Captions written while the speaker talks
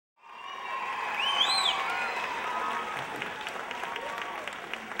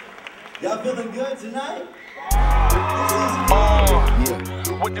Y'all feeling good tonight?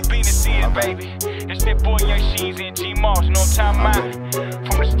 What the business is, baby. It's that boy Young Sheezy and G Moss, you know what I'm talking about?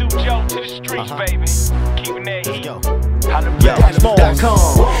 From the studio to the streets, baby. Keeping that heat. Yo,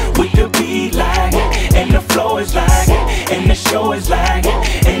 with the beat like, and the flow is like, and the show is like,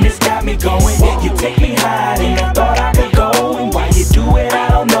 and it's got me going. You take me high, and I thought I could go. And why you do it, I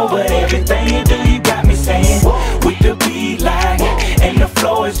don't know, but everything you do, you got me saying. With the beat like, and the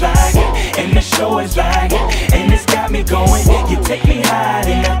flow is like, and the show is like, and it's got me going. You take me high,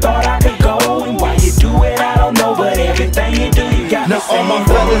 and I thought I could go. And why you do it, I don't know, but everything you do, you got me saying. Now all my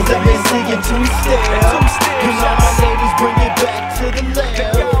fellas, let me see you two-step.